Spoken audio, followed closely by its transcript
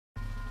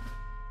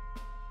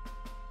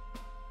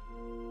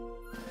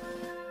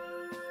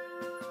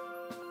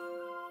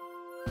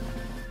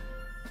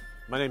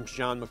My name is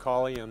John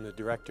McColley. I'm the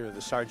director of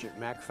the Sgt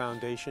Mac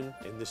Foundation,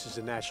 and this is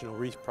the National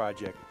Wreath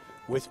Project.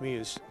 With me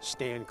is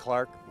Stan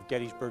Clark of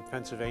Gettysburg,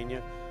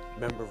 Pennsylvania,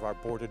 member of our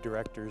board of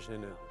directors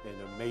and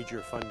a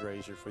major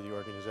fundraiser for the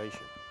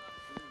organization.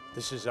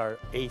 This is our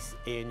 8th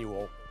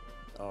annual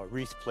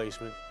wreath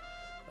placement.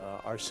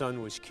 Our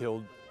son was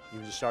killed, he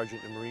was a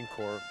sergeant in the Marine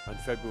Corps, on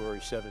February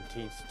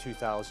 17th,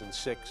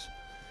 2006.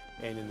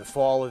 And in the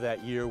fall of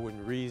that year,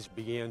 when wreaths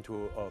began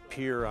to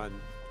appear on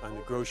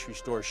the grocery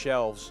store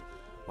shelves,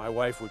 my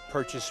wife would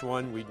purchase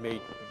one. We'd made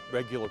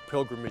regular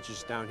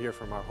pilgrimages down here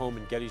from our home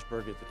in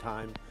Gettysburg at the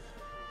time.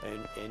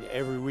 And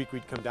every week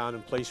we'd come down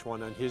and place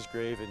one on his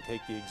grave and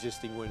take the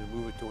existing one and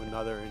move it to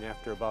another. And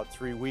after about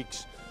 3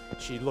 weeks,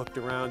 she looked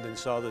around and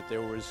saw that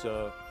there was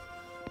a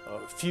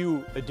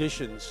few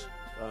additions,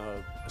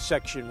 a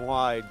section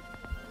wide,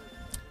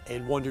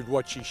 and wondered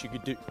what she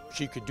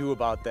could do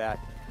about that.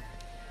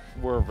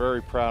 We're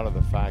very proud of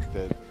the fact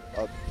that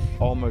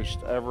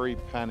almost every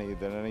penny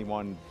that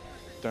anyone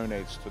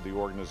donates to the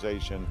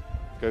organization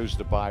goes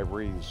to buy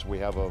wreaths. We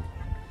have a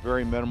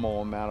very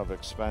minimal amount of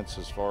expense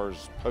as far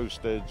as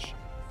postage,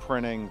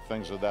 printing,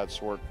 things of that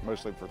sort,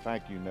 mostly for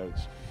thank you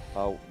notes.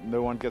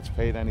 No one gets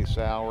paid any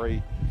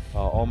salary.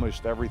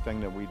 Almost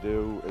everything that we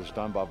do is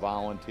done by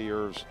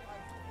volunteers,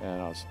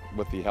 and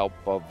with the help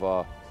of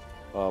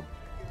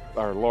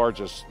our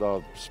largest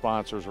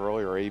sponsors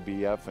earlier,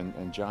 ABF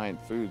and Giant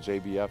Foods.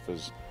 ABF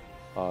has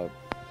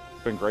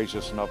been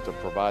gracious enough to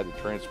provide the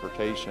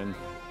transportation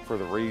for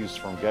the wreaths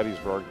from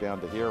Gettysburg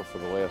down to here for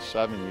the last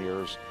 7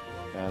 years,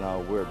 and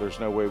there's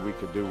no way we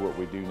could do what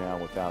we do now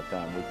without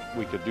them.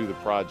 We could do the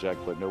project,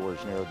 but nowhere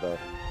near the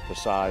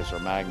size or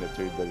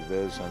magnitude that it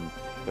is and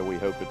that we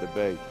hope it to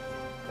be.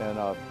 And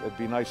it'd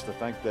be nice to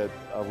think that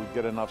we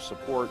get enough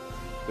support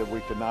that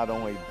we could not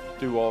only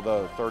do all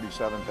the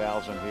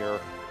 37,000 here,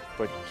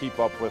 but keep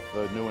up with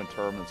the new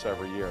interments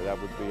every year.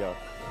 That would be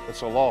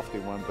it's a lofty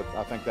one, but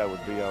I think that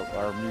would be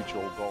our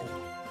mutual goal.